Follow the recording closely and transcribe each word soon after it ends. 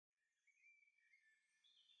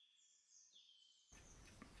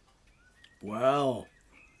Well,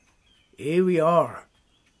 here we are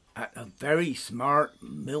at a very smart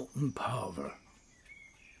MILTON PARVA.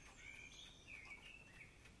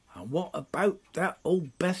 And what about that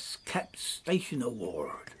old Best Kept Station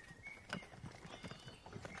Award?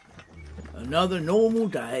 Another normal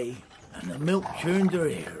day and the milk churns are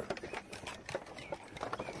here.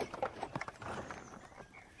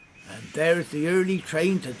 And there's the early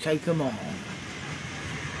train to take 'em on.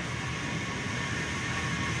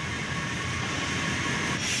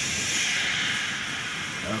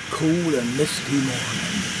 A cool and misty morning.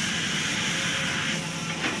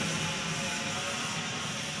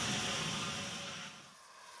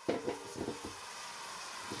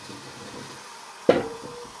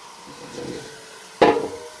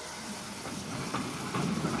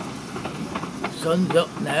 Sun's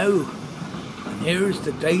up now, and here's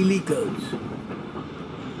the daily goods.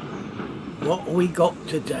 What we got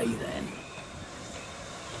today then?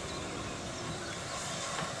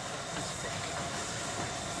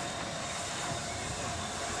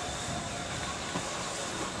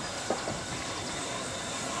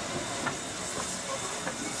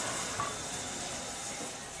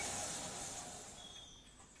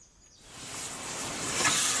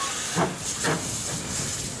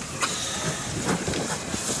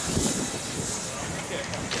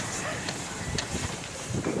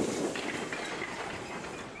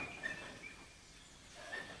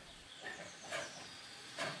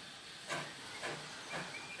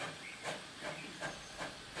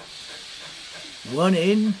 One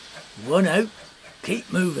in, one out,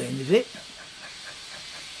 keep moving, is it?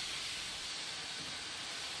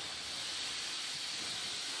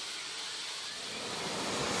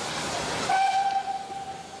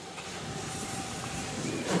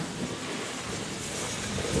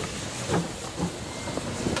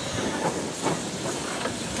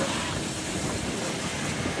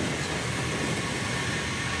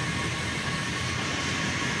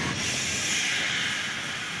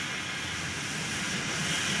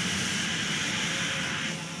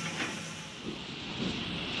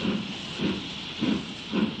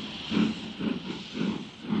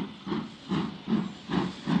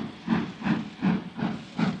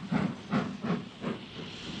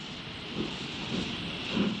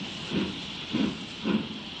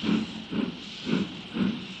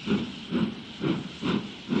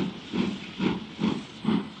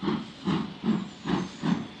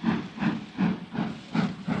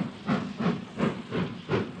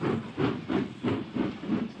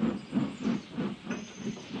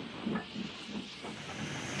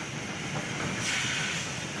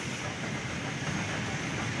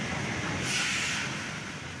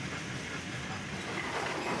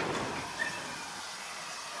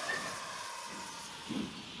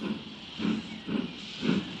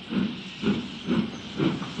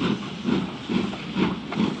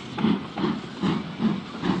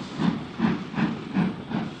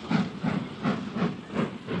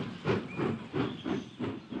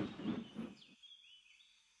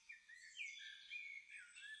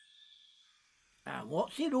 Now,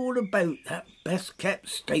 what's it all about, that Best Kept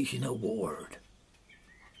Station Award?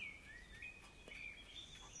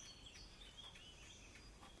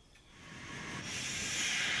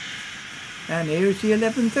 And here's the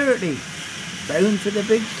 11:30, bound for the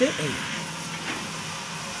big city.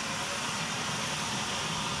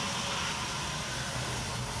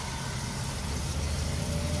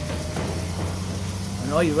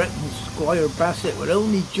 And I reckon Squire Bassett will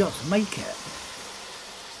only just make it.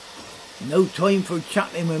 No time for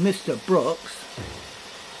chatting with Mr. Brooks.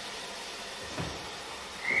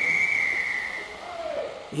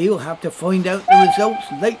 He'll have to find out the results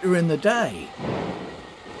later in the day.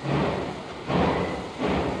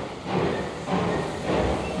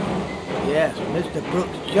 Yes, Mr.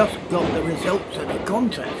 Brooks just got the results of the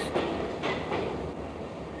contest.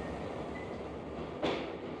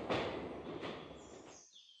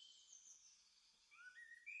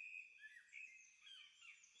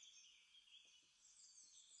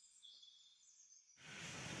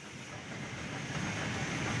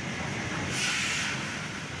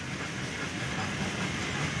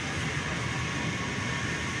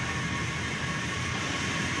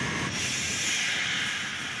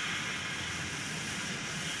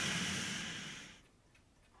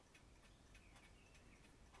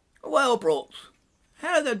 Well, Brooks,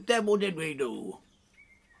 how the devil did we do?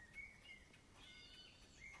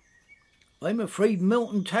 I'm afraid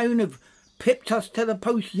Milton Town have pipped us to the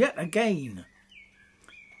post yet again.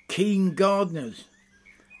 Keen gardeners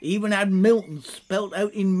even had Milton spelt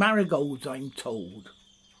out in marigolds, I'm told.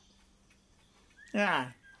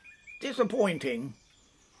 Ah, disappointing.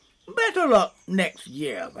 Better luck next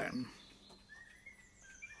year then.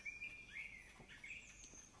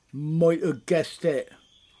 Might have guessed it.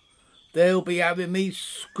 They'll be having me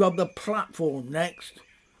scrub the platform next.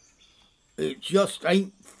 It just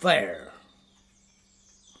ain't fair.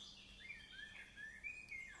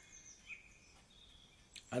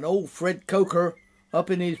 And old Fred Coker up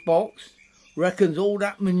in his box reckons all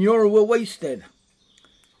that manure were wasted.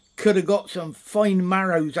 Could have got some fine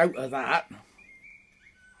marrows out of that.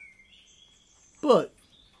 But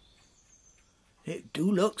it do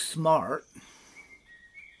look smart.